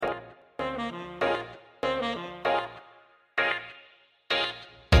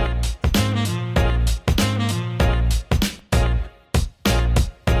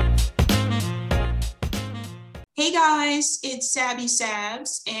Hey guys, it's Sabby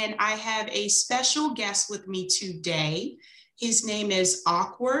Sabs, and I have a special guest with me today. His name is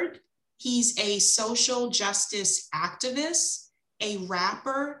Awkward. He's a social justice activist, a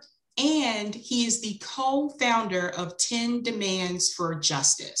rapper, and he is the co-founder of 10 Demands for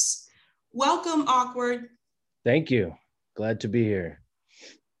Justice. Welcome, Awkward. Thank you. Glad to be here.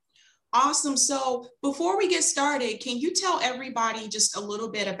 Awesome. So before we get started, can you tell everybody just a little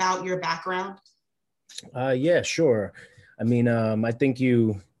bit about your background? Yeah, sure. I think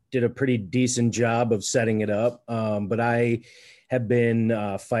you did a pretty decent job of setting it up, but I have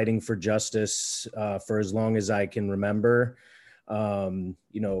been fighting for justice for as long as I can remember. I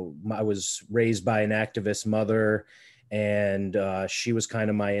was raised by an activist mother, and she was kind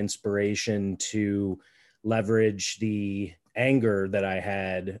of my inspiration to leverage the anger that I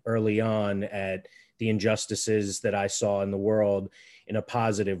had early on at the injustices that I saw in the world in a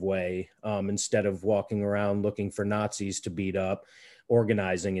positive way, instead of walking around looking for Nazis to beat up,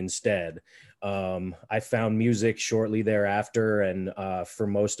 organizing instead. I found music shortly thereafter, and for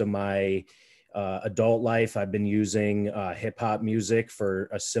most of my adult life, I've been using hip hop music for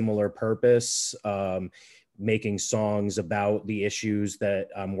a similar purpose, making songs about the issues that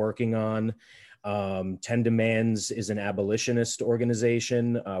I'm working on. 10 Demands is an abolitionist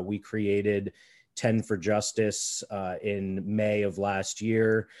organization. We created 10 for Justice in May of last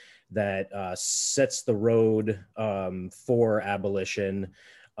year that sets the road for abolition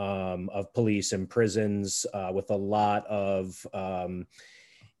of police and prisons, with a lot of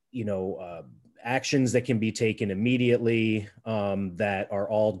actions that can be taken immediately, that are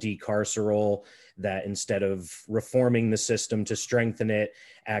all decarceral, that instead of reforming the system to strengthen it,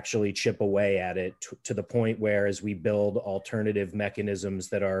 actually chip away at it to the point where, as we build alternative mechanisms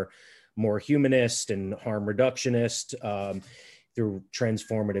that are more humanist and harm reductionist, through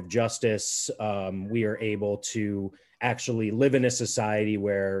transformative justice, we are able to actually live in a society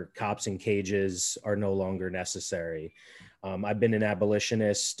where cops in cages are no longer necessary. I've been an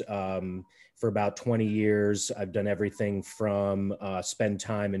abolitionist for about 20 years. I've done everything from spend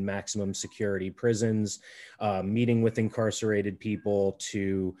time in maximum security prisons, meeting with incarcerated people,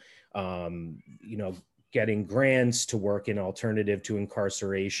 to getting grants to work in alternative to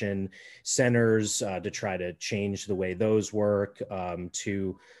incarceration centers to try to change the way those work,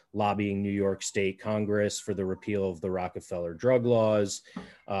 to lobbying New York State Congress for the repeal of the Rockefeller drug laws.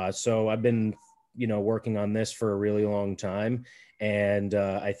 So I've been working on this for a really long time. And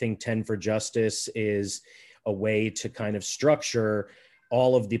I think 10 for Justice is a way to kind of structure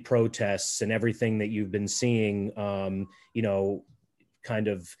all of the protests and everything that you've been seeing, kind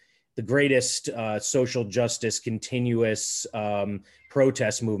of the greatest social justice continuous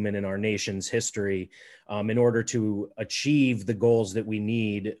protest movement in our nation's history, in order to achieve the goals that we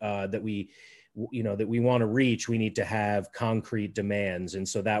need, that we want to reach. We need to have concrete demands. And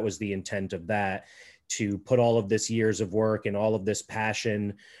so that was the intent of that, to put all of this years of work and all of this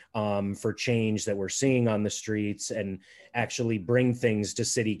passion for change that we're seeing on the streets, and actually bring things to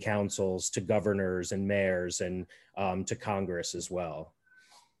city councils, to governors and mayors, and to Congress as well.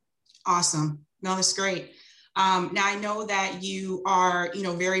 Awesome. No, that's great. Now I know that you are,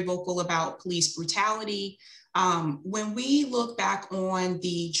 very vocal about police brutality. When we look back on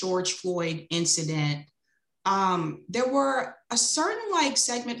the George Floyd incident, there were a certain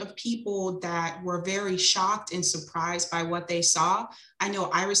segment of people that were very shocked and surprised by what they saw. I know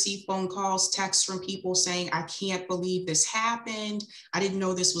I received phone calls, texts from people saying, I can't believe this happened. I didn't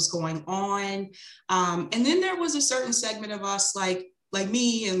know this was going on. And then there was a certain segment of us like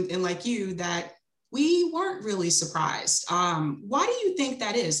me and like you, that we weren't really surprised. Why do you think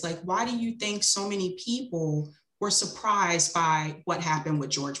that is? Why do you think so many people were surprised by what happened with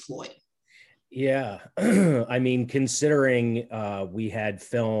George Floyd? Yeah, considering we had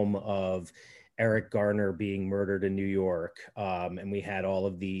film of Eric Garner being murdered in New York, and we had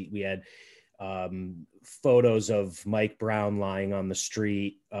photos of Mike Brown lying on the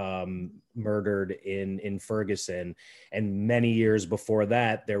street, murdered in Ferguson. And many years before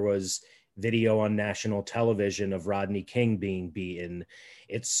that, there was video on national television of Rodney King being beaten.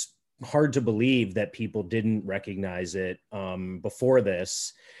 It's hard to believe that people didn't recognize it before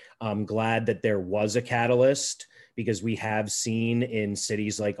this. I'm glad that there was a catalyst, because we have seen in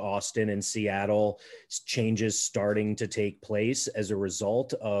cities like Austin and Seattle changes starting to take place as a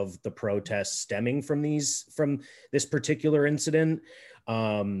result of the protests stemming from this particular incident.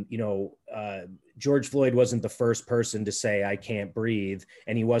 George Floyd wasn't the first person to say, I can't breathe,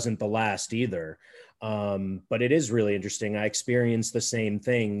 and he wasn't the last either. But it is really interesting. I experienced the same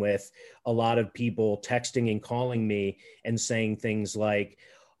thing with a lot of people texting and calling me and saying things like,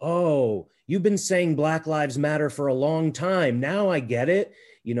 oh, you've been saying Black Lives Matter for a long time. Now I get it.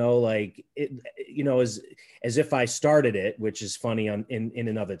 Like it, as if I started it, which is funny in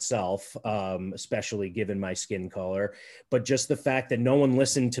and of itself, especially given my skin color. But just the fact that no one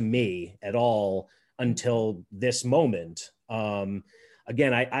listened to me at all until this moment.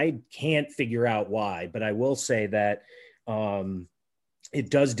 Again, I can't figure out why, but I will say that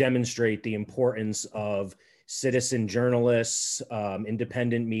it does demonstrate the importance of citizen journalists,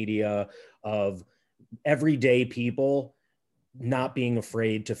 independent media, of everyday people not being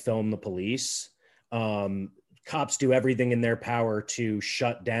afraid to film the police. Cops do everything in their power to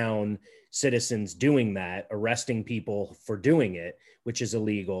shut down citizens doing that, arresting people for doing it, which is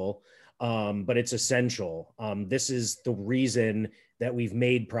illegal. But it's essential. This is the reason that we've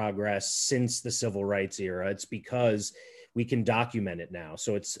made progress since the civil rights era. It's because we can document it now.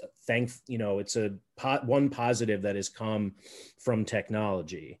 So it's it's one positive that has come from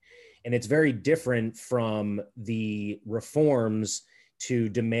technology. And it's very different from the reforms to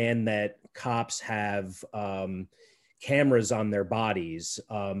demand that cops have cameras on their bodies.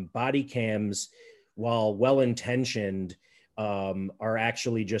 Body cams, while well-intentioned, are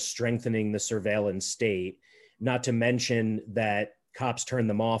actually just strengthening the surveillance state, not to mention that cops turn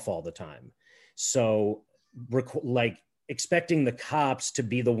them off all the time. So expecting the cops to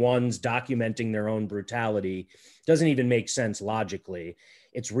be the ones documenting their own brutality doesn't even make sense logically.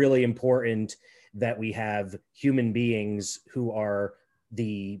 It's really important that we have human beings who are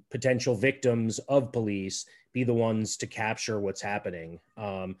the potential victims of police be the ones to capture what's happening,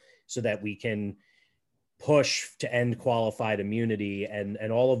 so that we can push to end qualified immunity and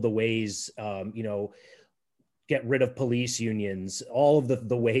all of the ways, get rid of police unions, all of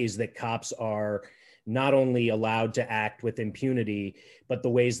the ways that cops are not only allowed to act with impunity, but the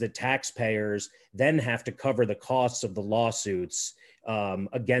ways that taxpayers then have to cover the costs of the lawsuits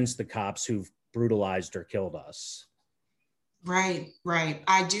against the cops who've brutalized or killed us. Right, right.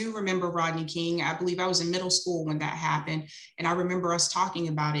 I do remember Rodney King. I believe I was in middle school when that happened. And I remember us talking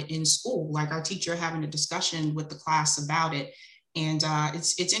about it in school, like our teacher having a discussion with the class about it. And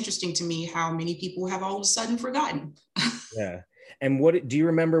it's interesting to me how many people have all of a sudden forgotten. Yeah. And what do you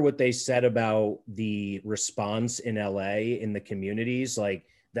remember what they said about the response in LA in the communities, like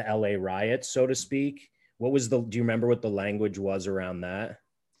the LA riots, so to speak? Do you remember what the language was around that?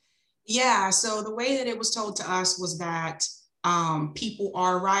 Yeah, so the way that it was told to us was that people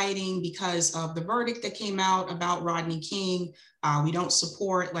are rioting because of the verdict that came out about Rodney King. We don't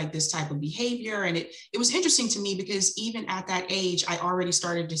support like this type of behavior. And it was interesting to me because even at that age, I already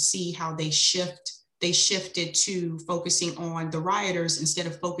started to see how they shifted to focusing on the rioters instead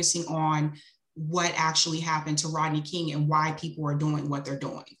of focusing on what actually happened to Rodney King and why people are doing what they're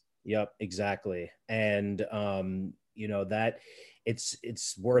doing. Yep, exactly. And that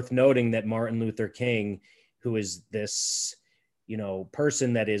it's worth noting that Martin Luther King, who is this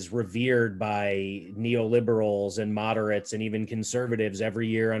person that is revered by neoliberals and moderates and even conservatives every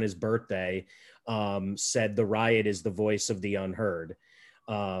year on his birthday, said the riot is the voice of the unheard.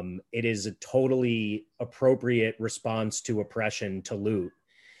 It is a totally appropriate response to oppression to loot.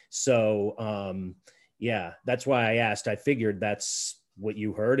 So yeah, that's why I asked. I figured that's what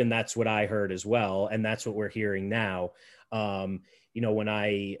you heard, and that's what I heard as well, and that's what we're hearing now. When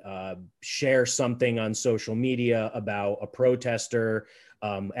I share something on social media about a protester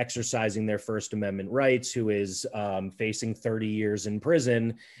exercising their First Amendment rights who is facing 30 years in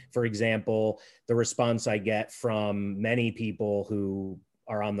prison, for example, the response I get from many people who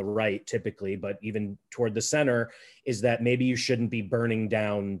are on the right typically, but even toward the center, is that maybe you shouldn't be burning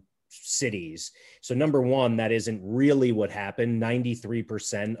down cities. So number one, that isn't really what happened.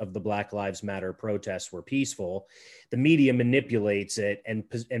 93% of the Black Lives Matter protests were peaceful. The media manipulates it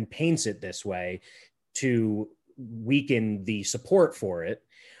and paints it this way to weaken the support for it.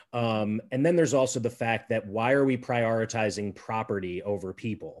 And then there's also the fact that why are we prioritizing property over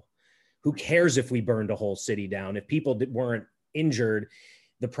people? Who cares if we burned a whole city down? If people weren't injured,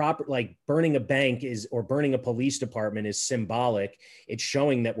 like burning a bank or burning a police department is symbolic. It's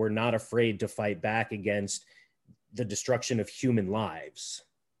showing that we're not afraid to fight back against the destruction of human lives.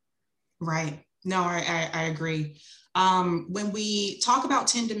 Right. No, I agree. When we talk about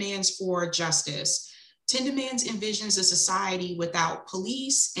 10 demands for justice, 10 demands envisions a society without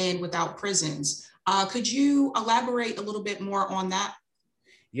police and without prisons. Could you elaborate a little bit more on that?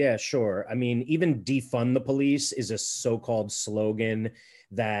 Yeah, sure. I mean, even defund the police is a so-called slogan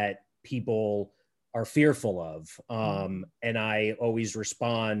that people are fearful of. And I always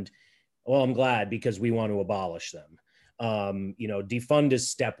respond, well, I'm glad, because we want to abolish them. Defund is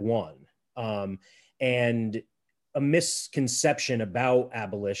step one. And a misconception about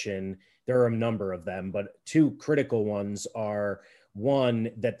abolition. There are a number of them, but two critical ones are, one,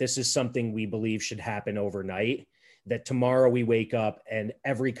 that this is something we believe should happen overnight, that tomorrow we wake up and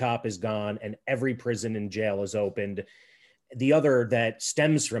every cop is gone and every prison and jail is opened. The other that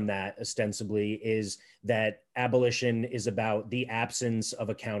stems from that ostensibly is that abolition is about the absence of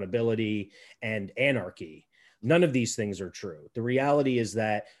accountability and anarchy. None of these things are true. The reality is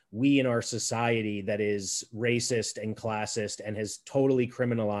that we in our society that is racist and classist and has totally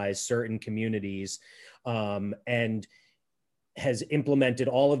criminalized certain communities, and has implemented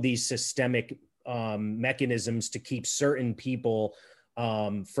all of these systemic mechanisms to keep certain people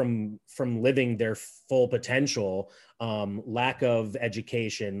from living their full potential, lack of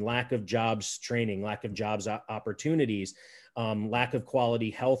education, lack of jobs training, lack of jobs opportunities, lack of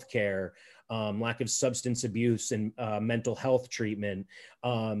quality healthcare, lack of substance abuse and mental health treatment.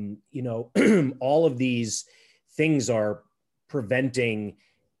 All of these things are preventing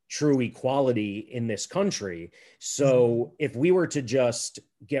true equality in this country. So if we were to just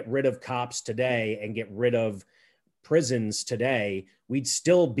get rid of cops today and get rid of prisons today, we'd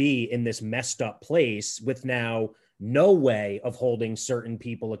still be in this messed up place with now no way of holding certain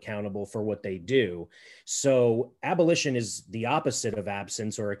people accountable for what they do. So abolition is the opposite of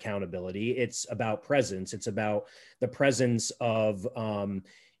absence or accountability. It's about presence. It's about the presence of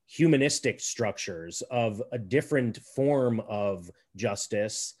humanistic structures, of a different form of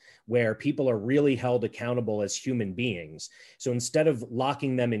justice where people are really held accountable as human beings. So instead of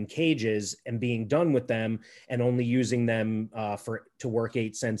locking them in cages and being done with them and only using them to work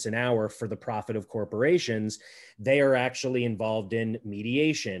 8 cents an hour for the profit of corporations, they are actually involved in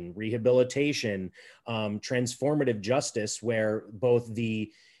mediation, rehabilitation, transformative justice, where both the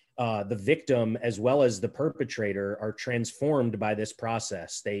victim as well as the perpetrator are transformed by this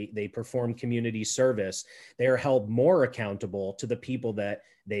process. They perform community service. They are held more accountable to the people that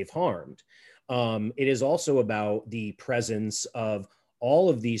they've harmed. It is also about the presence of all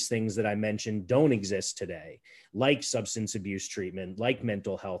of these things that I mentioned don't exist today, like substance abuse treatment, like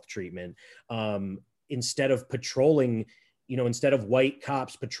mental health treatment. Instead of patrolling, instead of white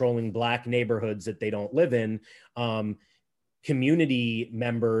cops patrolling Black neighborhoods that they don't live in, community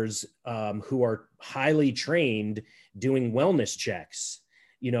members who are highly trained doing wellness checks,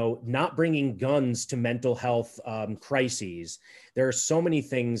 not bringing guns to mental health crises. There are so many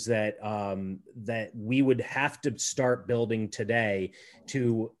things that that we would have to start building today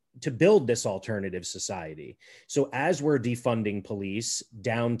to build this alternative society. So as we're defunding police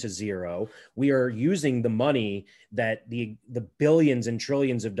down to zero, we are using the money that the billions and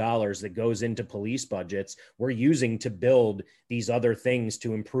trillions of dollars that goes into police budgets, we're using to build these other things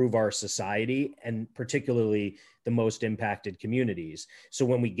to improve our society, and particularly the most impacted communities. So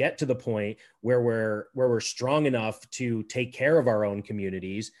when we get to the point where we're strong enough to take care of our own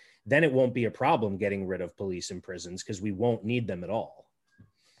communities, then it won't be a problem getting rid of police and prisons, because we won't need them at all.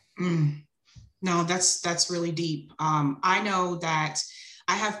 No, that's really deep. I know that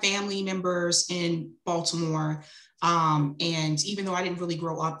I have family members in Baltimore, and even though I didn't really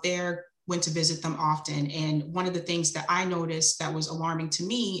grow up there, went to visit them often. And one of the things that I noticed that was alarming to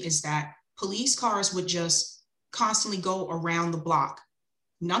me is that police cars would just constantly go around the block.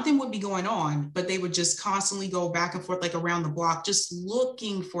 Nothing would be going on, but they would just constantly go back and forth, like around the block, just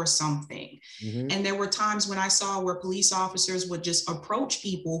looking for something. Mm-hmm. And there were times when I saw where police officers would just approach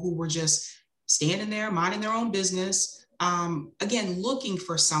people who were just standing there, minding their own business, again, looking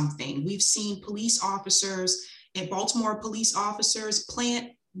for something. We've seen police officers in Baltimore, police officers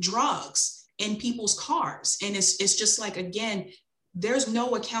plant drugs in people's cars. And it's just like, again, there's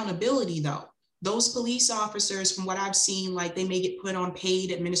no accountability though. Those police officers, from what I've seen, like they may get put on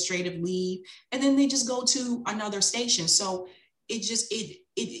paid administrative leave, and then they just go to another station. So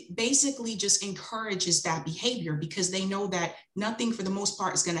it basically just encourages that behavior, because they know that nothing for the most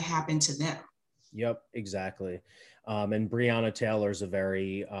part is going to happen to them. Yep, exactly. And Breonna Taylor's a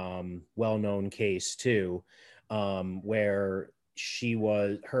very well-known case too, where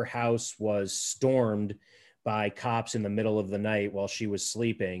her house was stormed by cops in the middle of the night while she was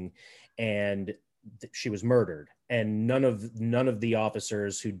sleeping, and she was murdered. And none of the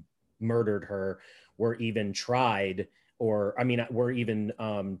officers who murdered her were even tried, or were even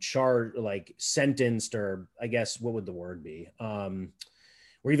charged, like sentenced, or I guess what would the word be?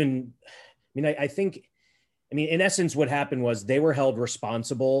 Or even, I think, in essence, what happened was they were held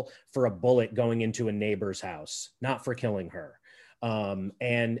responsible for a bullet going into a neighbor's house, not for killing her.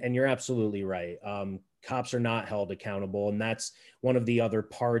 And you're absolutely right. Cops are not held accountable. And that's one of the other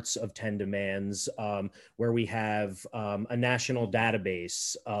parts of 10 Demands, where we have a national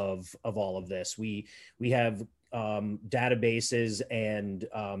database of all of this. We have databases and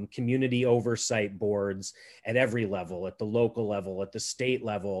community oversight boards at every level, at the local level, at the state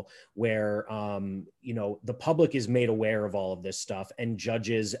level, where, the public is made aware of all of this stuff, and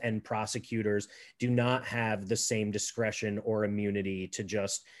judges and prosecutors do not have the same discretion or immunity to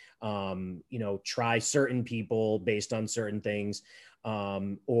just, try certain people based on certain things,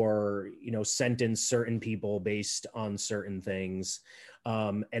 or, sentence certain people based on certain things.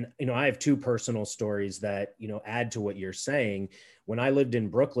 I have two personal stories that, add to what you're saying. When I lived in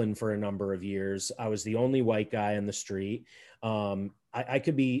Brooklyn for a number of years, I was the only white guy on the street. There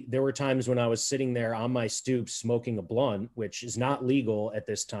were times when I was sitting there on my stoop smoking a blunt, which is not legal at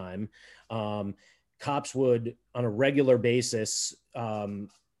this time. Cops would, on a regular basis,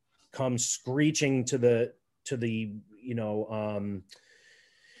 come screeching to the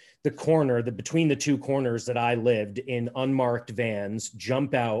corner, between the two corners that I lived in, unmarked vans,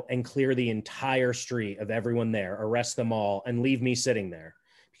 jump out and clear the entire street of everyone there, arrest them all, and leave me sitting there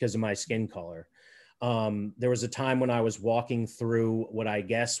because of my skin color. There was a time when I was walking through what I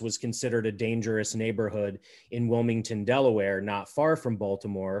guess was considered a dangerous neighborhood in Wilmington, Delaware, not far from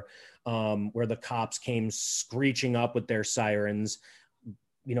Baltimore, where the cops came screeching up with their sirens.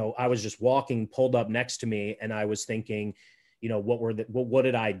 I was just walking, pulled up next to me, and I was thinking, what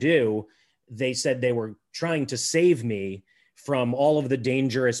did I do? They said they were trying to save me from all of the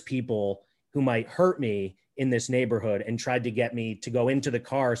dangerous people who might hurt me in this neighborhood, and tried to get me to go into the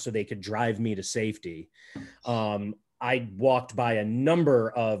car so they could drive me to safety. I walked by a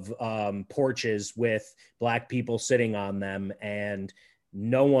number of porches with Black people sitting on them, and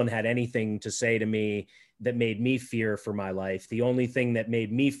no one had anything to say to me that made me fear for my life. The only thing that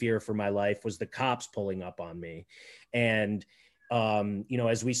made me fear for my life was the cops pulling up on me. And,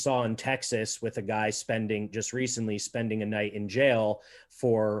 as we saw in Texas with a guy just recently spending a night in jail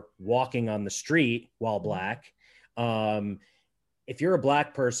for walking on the street while Black. If you're a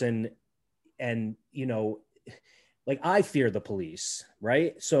Black person and, I fear the police,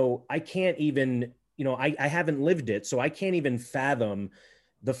 right? So I can't even, I haven't lived it, so I can't even fathom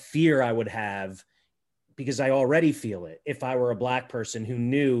the fear I would have, because I already feel it if I were a Black person who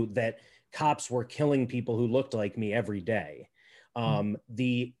knew that cops were killing people who looked like me every day.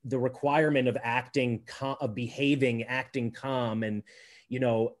 The requirement of acting calm, and,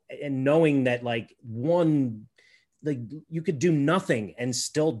 and knowing that you could do nothing and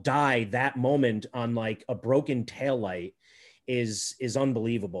still die that moment on a broken taillight is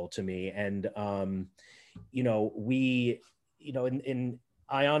unbelievable to me. And,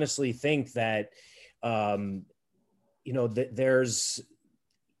 I honestly think that, there's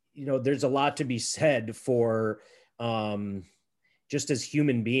a lot to be said for, just as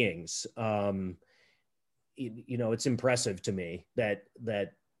human beings. It's impressive to me that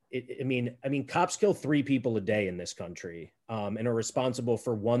cops kill 3 people a day in this country, and are responsible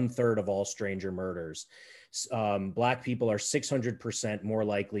for 1/3 of all stranger murders. Black people are 600% more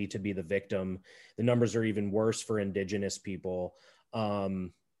likely to be the victim. The numbers are even worse for Indigenous people.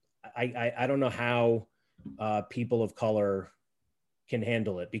 I don't know how people of color can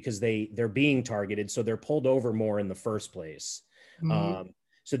handle it, because they're being targeted, so they're pulled over more in the first place. Mm-hmm.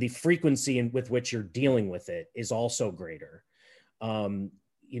 So the frequency with which you're dealing with it is also greater.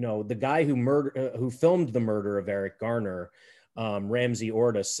 The guy who filmed the murder of Eric Garner, Ramsey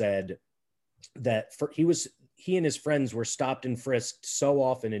Orta, said that he and his friends were stopped and frisked so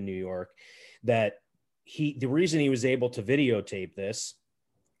often in New York that the reason he was able to videotape this,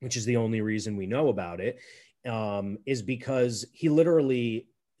 which is the only reason we know about it, is because he literally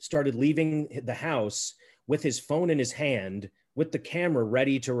started leaving the house with his phone in his hand, with the camera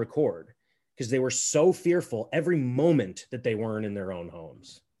ready to record, because they were so fearful every moment that they weren't in their own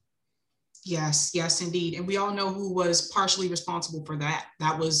homes. Yes, indeed. And we all know who was partially responsible for that.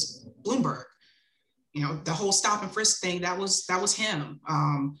 That was Bloomberg. The whole stop and frisk thing, that was him.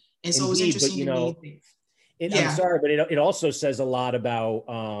 And so indeed, it was interesting to me. I'm sorry, but it also says a lot about,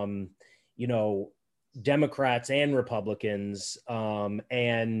 Democrats and Republicans, and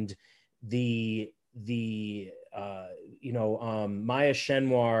Maya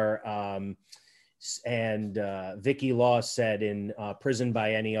Shenwar and Vicky Law said in Prison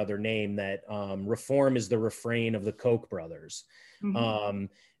by Any Other Name that reform is the refrain of the Koch brothers. Mm-hmm.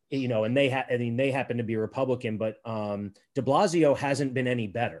 And they happen to be Republican, but de Blasio hasn't been any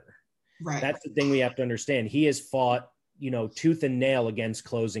better. Right. That's the thing we have to understand. He has fought, tooth and nail against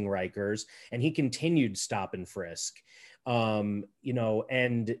closing Rikers, and he continued stop and frisk. And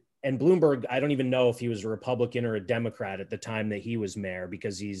Bloomberg, I don't even know if he was a Republican or a Democrat at the time that he was mayor,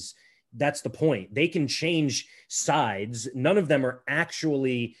 because that's the point. They can change sides. None of them are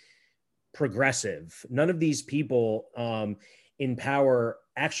actually progressive. None of these people in power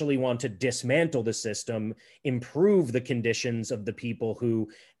actually want to dismantle the system, improve the conditions of the people who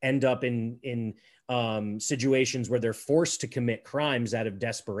end up in situations where they're forced to commit crimes out of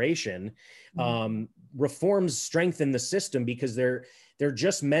desperation. Reforms strengthen the system because they're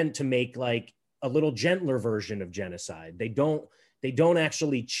just meant to make like a little gentler version of genocide. They don't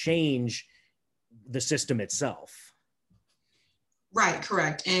actually change the system itself. Right,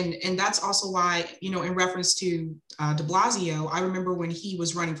 correct. And that's also why, you know, in reference to de Blasio, I remember when he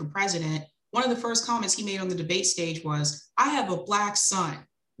was running for president, one of the first comments he made on the debate stage was, "I have a Black son."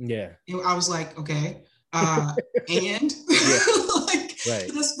 Yeah. And I was like, okay. And like,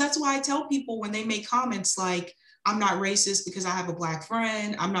 right. That's why I tell people when they make comments like, "I'm not racist because I have a Black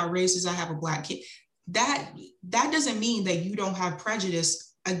friend. I'm not racist, I have a Black kid." That doesn't mean that you don't have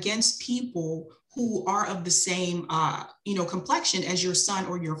prejudice against people who are of the same, you know, complexion as your son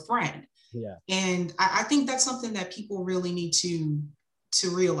or your friend. Yeah. And I think that's something that people really need to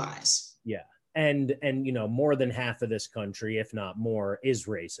realize. Yeah. And, you know, more than half of this country, if not more, is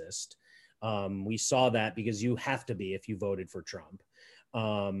racist. We saw that because you have to be if you voted for Trump.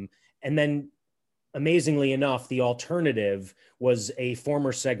 And then amazingly enough, the alternative was a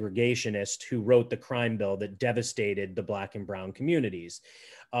former segregationist who wrote the crime bill that devastated the Black and brown communities.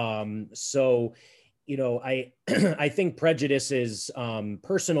 So, you know, I I think prejudices,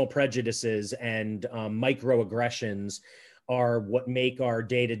 personal prejudices and microaggressions are what make our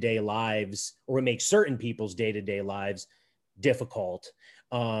day-to-day lives, or what make certain people's day-to-day lives difficult.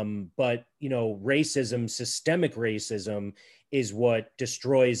 But, you know, racism, systemic racism, is what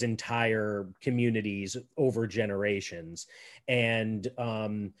destroys entire communities over generations. And,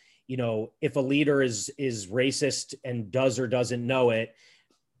 you know, if a leader is racist and does or doesn't know it,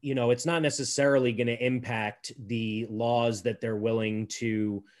 you know, it's not necessarily going to impact the laws that they're willing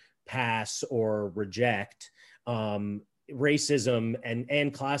to pass or reject. Racism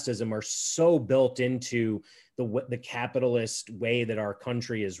and classism are so built into the capitalist way that our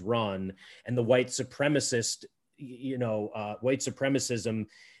country is run, and the white supremacist, white supremacism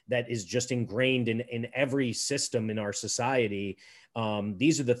that is just ingrained in every system in our society.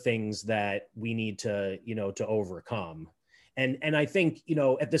 These are the things that we need to, to overcome. And I think,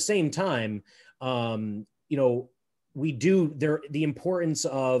 at the same time, we do the importance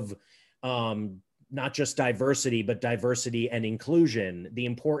of not just diversity, but diversity and inclusion, the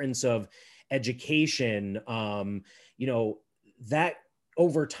importance of education, that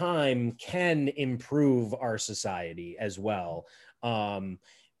over time can improve our society as well. But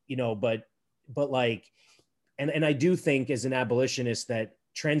like, and I do think as an abolitionist that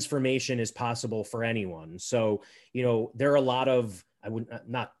transformation is possible for anyone. So, there are a lot of,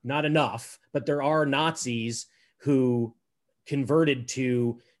 not enough, but there are Nazis who converted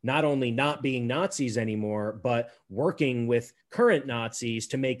to not only not being Nazis anymore, but working with current Nazis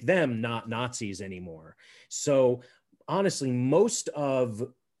to make them not Nazis anymore. So honestly, most of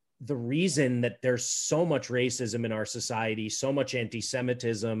the reason that there's so much racism in our society, so much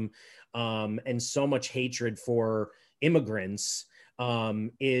anti-Semitism, and so much hatred for immigrants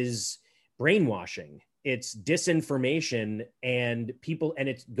is brainwashing. It's disinformation, and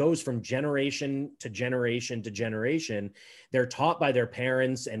it goes from generation to generation to generation. They're taught by their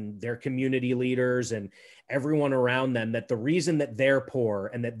parents and their community leaders and everyone around them that the reason that they're poor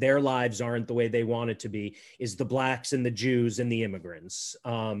and that their lives aren't the way they want it to be is the Blacks and the Jews and the immigrants.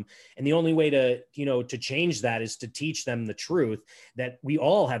 And the only way to change that is to teach them the truth that we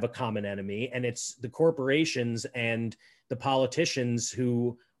all have a common enemy, and it's the corporations and the politicians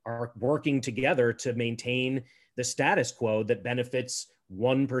who are working together to maintain the status quo that benefits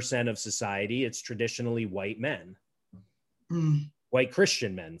 1% of society. It's traditionally white men, white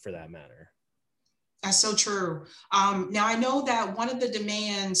Christian men for that matter. That's so true. Now, I know that one of the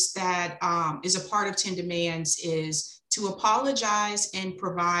demands that is a part of 10 demands is to apologize and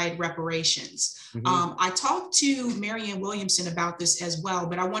provide reparations. Mm-hmm. I talked to Marianne Williamson about this as well,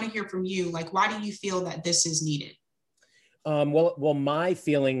 but I want to hear from you. Like, why do you feel that this is needed? Well, my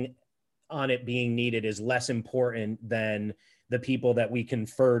feeling on it being needed is less important than the people that we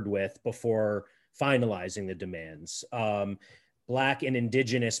conferred with before finalizing the demands. Black and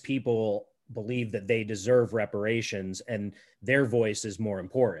Indigenous people believe that they deserve reparations, and their voice is more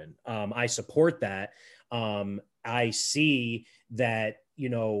important. I support that. I see that,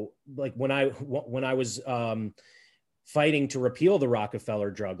 like when I was fighting to repeal the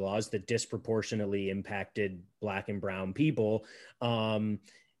Rockefeller drug laws that disproportionately impacted Black and brown people,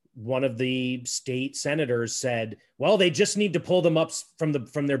 one of the state senators said, well, they just need to pull them up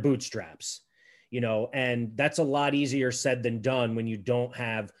from their bootstraps, and that's a lot easier said than done when you don't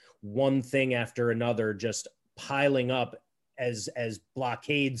have one thing after another, just piling up as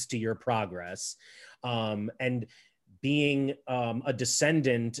blockades to your progress. And being a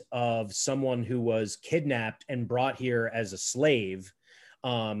descendant of someone who was kidnapped and brought here as a slave,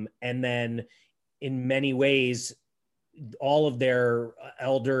 and then in many ways, all of their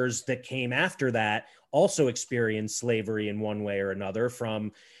elders that came after that also experienced slavery in one way or another,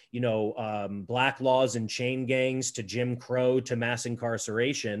 from, black laws and chain gangs to Jim Crow to mass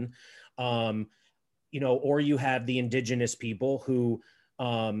incarceration. Or you have the indigenous people who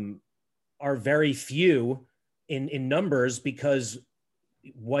are very few in numbers because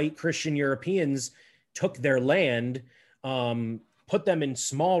white Christian Europeans took their land, put them in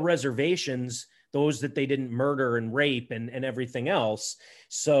small reservations, those that they didn't murder and rape and everything else.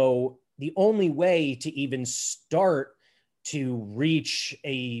 So the only way to even start to reach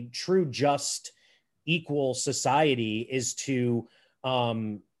a true, just, equal society is to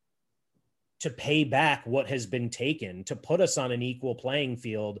pay back what has been taken, to put us on an equal playing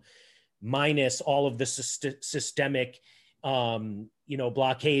field, minus all of the systemic,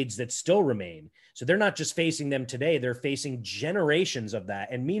 blockades that still remain. So they're not just facing them today, they're facing generations of that.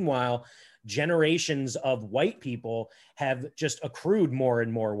 And meanwhile, generations of white people have just accrued more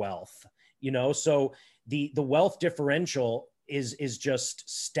and more wealth, so the wealth differential is just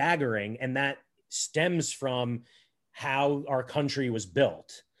staggering. And that stems from how our country was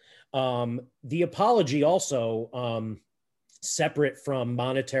built. The apology also, separate from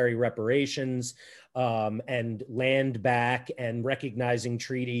monetary reparations and land back and recognizing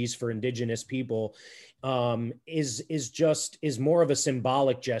treaties for indigenous people, is more of a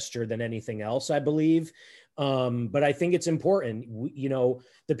symbolic gesture than anything else, I believe. But I think it's important.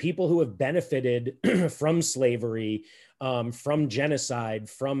 The people who have benefited from slavery, from genocide,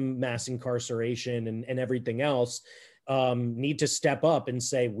 from mass incarceration and everything else, need to step up and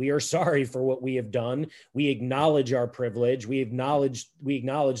say, we are sorry for what we have done. We acknowledge our privilege. We acknowledge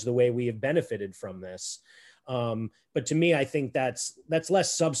the way we have benefited from this. But to me, I think that's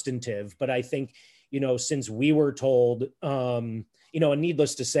less substantive. But I think, since we were told, and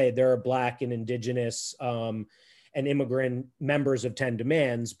needless to say, there are Black and Indigenous and immigrant members of 10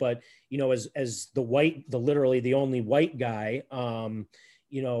 Demands, but, as literally the only white guy, I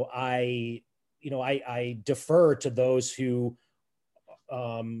defer to those who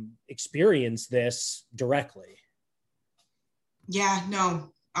experience this directly. Yeah,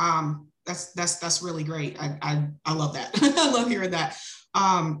 no, that's really great. I love that. I love hearing that.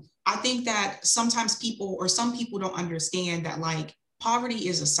 I think that sometimes some people don't understand that, like, poverty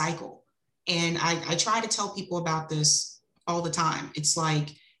is a cycle. And I try to tell people about this all the time. It's like,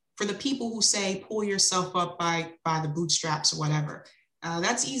 for the people who say, pull yourself up by the bootstraps or whatever,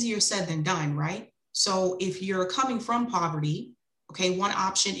 that's easier said than done, right? So if you're coming from poverty, okay, one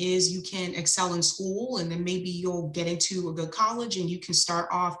option is you can excel in school, and then maybe you'll get into a good college and you can start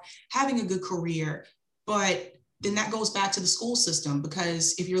off having a good career. But then that goes back to the school system,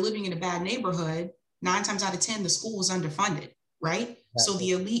 because if you're living in a bad neighborhood, 9 times out of 10, the school is underfunded, right? So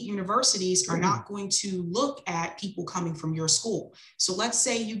the elite universities are not going to look at people coming from your school. So let's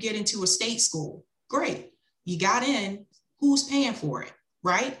say you get into a state school. Great. You got in. Who's paying for it,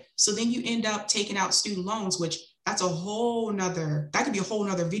 right? So then you end up taking out student loans, which that could be a whole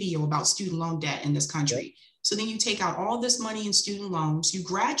nother video about student loan debt in this country. Yep. So then you take out all this money in student loans, you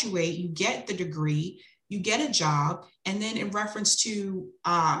graduate, you get the degree, you get a job. And then in reference to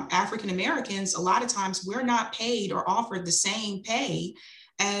African Americans, a lot of times we're not paid or offered the same pay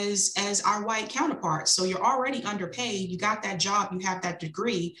as our white counterparts. So you're already underpaid, you got that job, you have that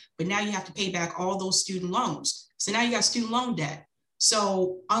degree, but now you have to pay back all those student loans. So now you got student loan debt.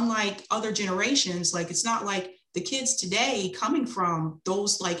 So unlike other generations, like, it's not like the kids today coming from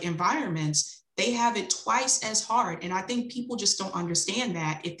those like environments, they have it twice as hard. And I think people just don't understand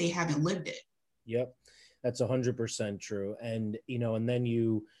that if they haven't lived it. Yep. That's 100% true. And, and then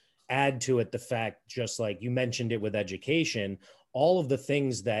you add to it the fact, just like you mentioned it with education, all of the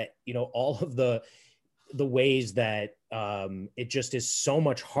things that, all of the ways that it just is so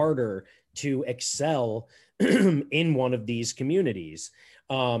much harder to excel in one of these communities.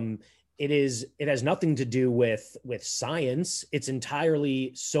 It has nothing to do with science. It's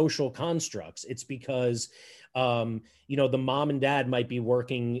entirely social constructs. It's because, the mom and dad might be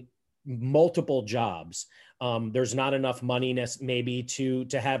working multiple jobs. There's not enough money maybe to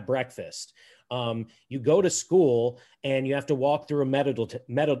have breakfast. You go to school and you have to walk through a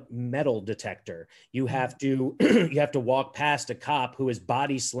metal detector. You have to you have to walk past a cop who has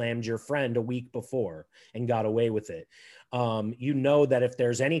body slammed your friend a week before and got away with it. You know that if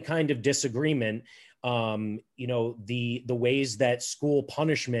there's any kind of disagreement, you know, the ways that school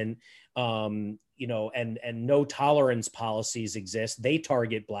punishment, you know, and no tolerance policies exist, they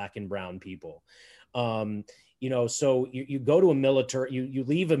target Black and brown people. You know, so you go to a military, you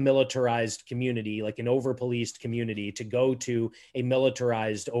leave a militarized community, like an over-policed community, to go to a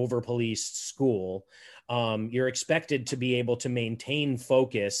militarized, over-policed school. You're expected to be able to maintain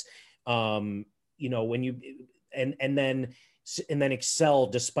focus, you know, when you, and then excel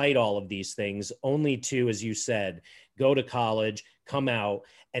despite all of these things, only to, as you said, go to college, come out,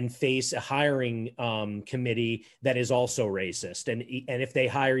 and face a hiring committee that is also racist. And if they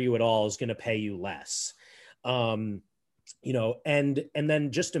hire you at all, is going to pay you less. You know, and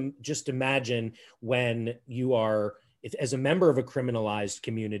then just imagine when you are, if, as a member of a criminalized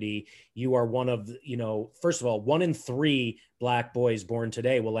community, you are one of, you know, first of all, 1 in 3 Black boys born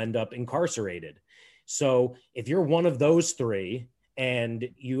today will end up incarcerated. So if you're one of those 3 and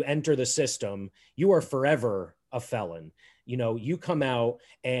you enter the system, you are forever a felon. You know, you come out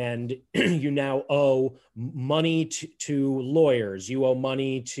and you now owe money to lawyers, you owe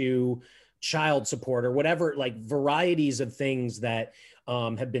money to child support or whatever, like varieties of things that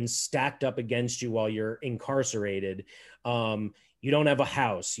have been stacked up against you while you're incarcerated. You don't have a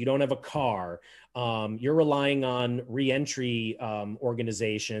house, you don't have a car, you're relying on reentry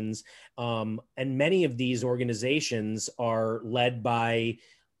organizations. And many of these organizations are led by,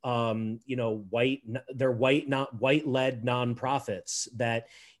 you know, they're white-led nonprofits that,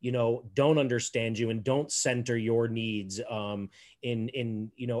 you know, don't understand you and don't center your needs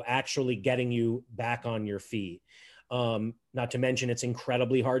in, you know, actually getting you back on your feet. Not to mention, it's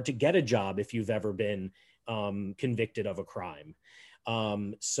incredibly hard to get a job if you've ever been convicted of a crime.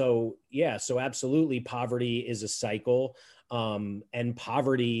 So yeah, so absolutely, poverty is a cycle, and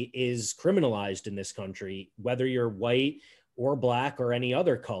poverty is criminalized in this country, whether you're white or Black or any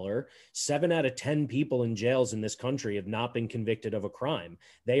other color. 7 out of 10 people in jails in this country have not been convicted of a crime.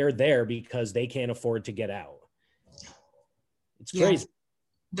 They are there because they can't afford to get out. It's crazy.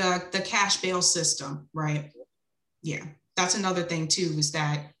 Yeah. The cash bail system, right? Yeah, that's another thing too, is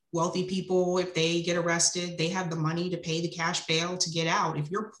that wealthy people, if they get arrested, they have the money to pay the cash bail to get out.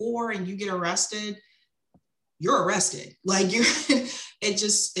 If you're poor and you get arrested, you're arrested. Like you're,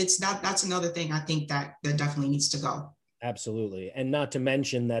 it's not, that's another thing I think that definitely needs to go. Absolutely. And not to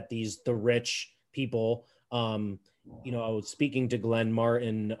mention that the rich people, you know, I was speaking to Glenn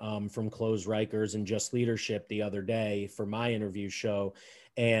Martin from Close Rikers and Just Leadership the other day for my interview show.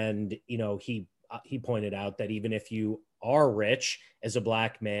 And, you know, he pointed out that even if you are rich as a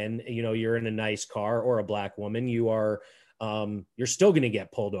Black man, you know, you're in a nice car, or a Black woman, you are, you're still going to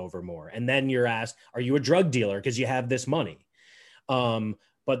get pulled over more. And then you're asked, are you a drug dealer? Because you have this money.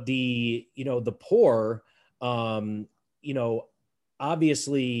 But the, you know, the poor, you know,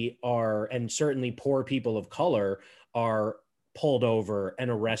 obviously are, and certainly poor people of color are pulled over and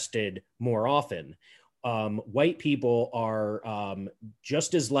arrested more often. White people are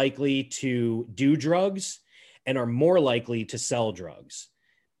just as likely to do drugs and are more likely to sell drugs.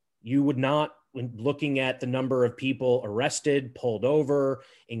 You would not, when looking at the number of people arrested, pulled over,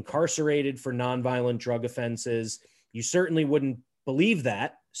 incarcerated for nonviolent drug offenses, you certainly wouldn't believe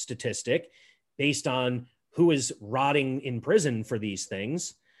that statistic based on who is rotting in prison for these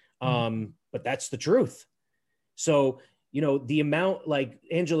things. But that's the truth. So, you know, the amount, like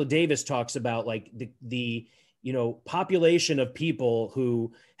Angela Davis talks about, like the you know, population of people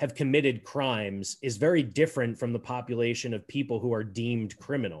who have committed crimes is very different from the population of people who are deemed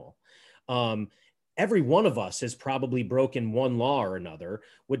criminal. Every one of us has probably broken one law or another.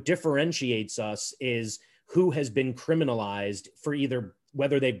 What differentiates us is who has been criminalized for either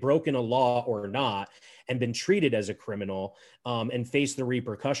whether they've broken a law or not and been treated as a criminal, and face the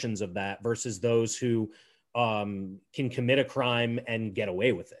repercussions of that, versus those who can commit a crime and get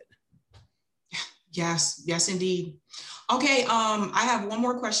away with it. Yes, yes, indeed. Okay, I have one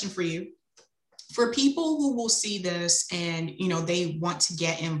more question for you. For people who will see this and, you know, they want to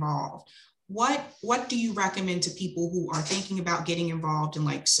get involved, what do you recommend to people who are thinking about getting involved in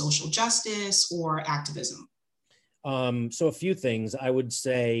like social justice or activism? So a few things. I would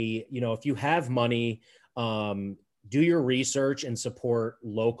say, you know, if you have money, do your research and support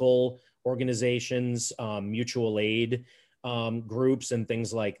local organizations, mutual aid groups, and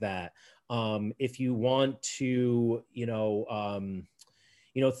things like that. If you want to, you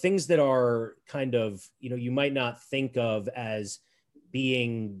know, things that are kind of, you know, you might not think of as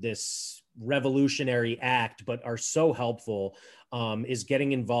being this revolutionary act, but are so helpful, is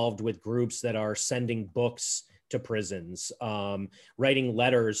getting involved with groups that are sending books to prisons, writing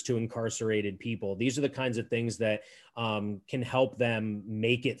letters to incarcerated people. These are the kinds of things that can help them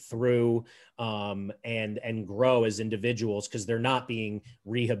make it through and grow as individuals, because they're not being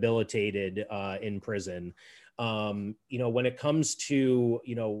rehabilitated in prison. When it comes to,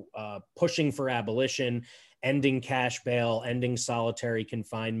 pushing for abolition, ending cash bail, ending solitary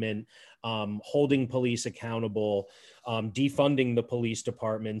confinement, holding police accountable, defunding the police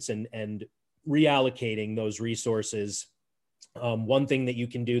departments, and reallocating those resources. One thing that you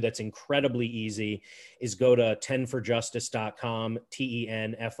can do that's incredibly easy is go to tenforjustice.com,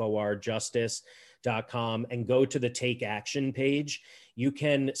 TENFOR justice.com, and go to the Take Action page. You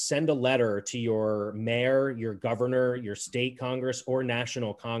can send a letter to your mayor, your governor, your state Congress, or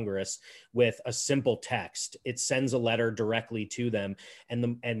national Congress with a simple text. It sends a letter directly to them,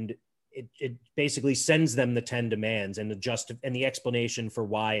 and it basically sends them the 10 demands and the explanation for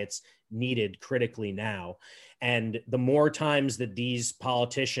why it's needed critically now. And the more times that these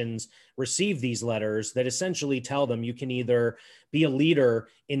politicians receive these letters that essentially tell them you can either be a leader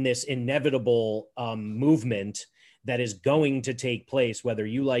in this inevitable movement that is going to take place, whether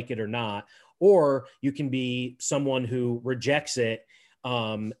you like it or not, or you can be someone who rejects it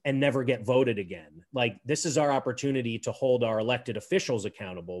and never get voted again. Like, this is our opportunity to hold our elected officials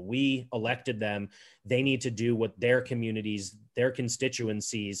accountable. We elected them. They need to do what their communities, their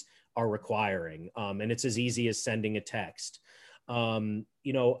constituencies are requiring. And it's as easy as sending a text.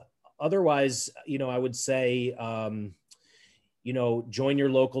 Otherwise, I would say, join your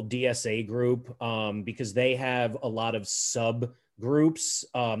local DSA group, because they have a lot of subgroups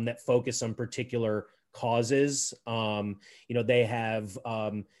that focus on particular causes. They have,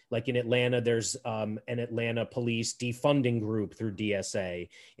 like in Atlanta, there's an Atlanta police defunding group through DSA.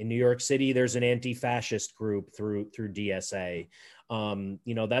 In New York City, there's an anti-fascist group through DSA.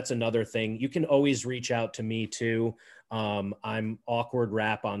 That's another thing. You can always reach out to me too. I'm Awkward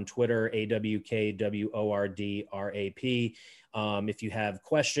Rap on Twitter, AWKWORD RAP. If you have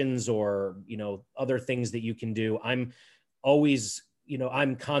questions or, other things that you can do, I'm always,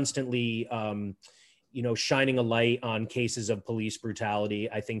 I'm constantly, shining a light on cases of police brutality.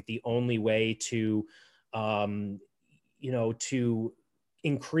 I think the only way to, to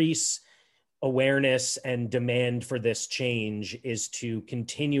increase awareness and demand for this change is to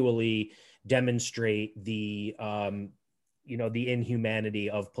continually demonstrate the, the inhumanity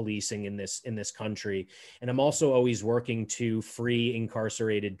of policing in this country. And I'm also always working to free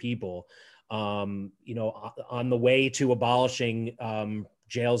incarcerated people. On the way to abolishing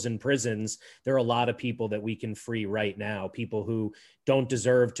jails and prisons, there are a lot of people that we can free right now, people who don't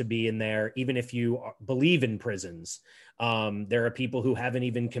deserve to be in there, even if you believe in prisons. There are people who haven't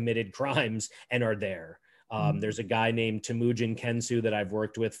even committed crimes and are there. There's a guy named Temujin Kensu that I've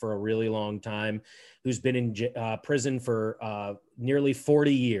worked with for a really long time, who's been in prison for nearly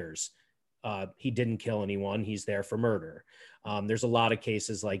 40 years. He didn't kill anyone. He's there for murder. There's a lot of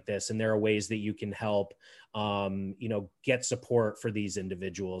cases like this, and there are ways that you can help, get support for these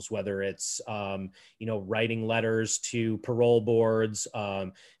individuals, whether it's, writing letters to parole boards,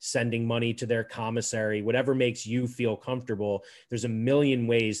 sending money to their commissary, whatever makes you feel comfortable. There's a million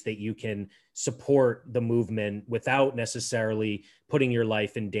ways that you can support the movement without necessarily putting your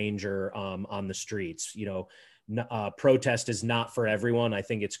life in danger on the streets. Protest is not for everyone. I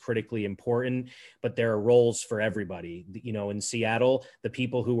think it's critically important, but there are roles for everybody. In Seattle, the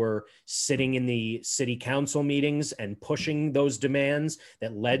people who were sitting in the city council meetings and pushing those demands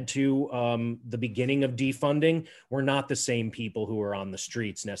that led to the beginning of defunding were not the same people who were on the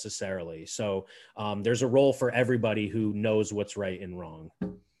streets necessarily. So there's a role for everybody who knows what's right and wrong.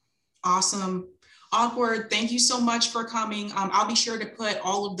 Awesome. Awkward, thank you so much for coming. I'll be sure to put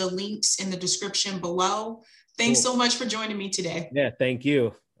all of the links in the description below. Thanks so much for joining me today. Yeah, thank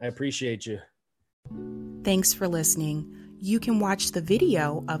you. I appreciate you. Thanks for listening. You can watch the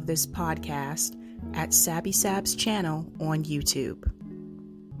video of this podcast at Sabby Sab's channel on YouTube.